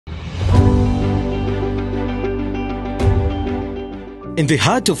In the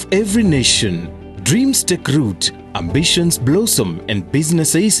heart of every nation, dreams take root, ambitions blossom, and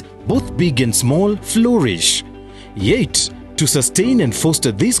businesses, both big and small, flourish. Yet, to sustain and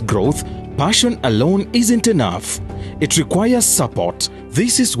foster this growth, passion alone isn't enough. It requires support.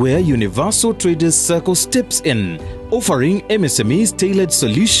 This is where Universal Traders Sacco steps in, offering MSMEs tailored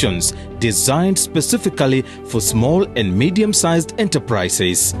solutions designed specifically for small and medium-sized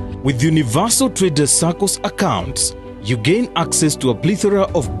enterprises. With Universal Traders Sacco's accounts, you gain access to a plethora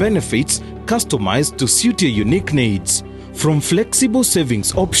of benefits customized to suit your unique needs. From flexible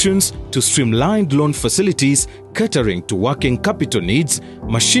savings options to streamlined loan facilities catering to working capital needs,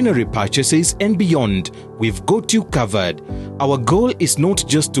 machinery purchases, and beyond, we've got you covered. Our goal is not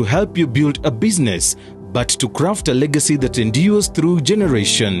just to help you build a business, but to craft a legacy that endures through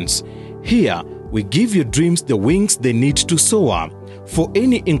generations. Here, we give your dreams the wings they need to soar. For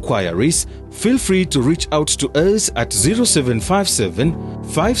any inquiries, feel free to reach out to us at 0757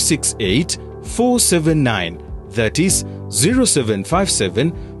 568 479. That is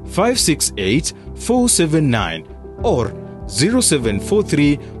 0757 568 479 or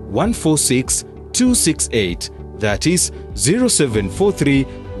 0743 146 268. That is 0743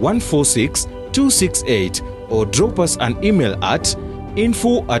 146 268, or drop us an email at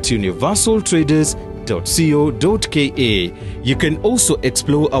info@universaltraders.co.ke. You can also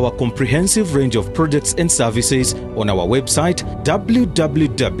explore our comprehensive range of products and services on our website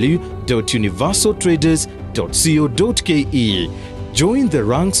www.universaltraders.co.ke. Join the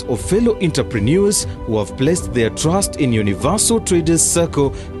ranks of fellow entrepreneurs who have placed their trust in Universal Traders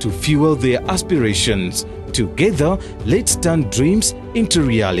Sacco to fuel their aspirations. Together, let's turn dreams into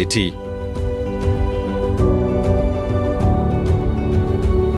reality.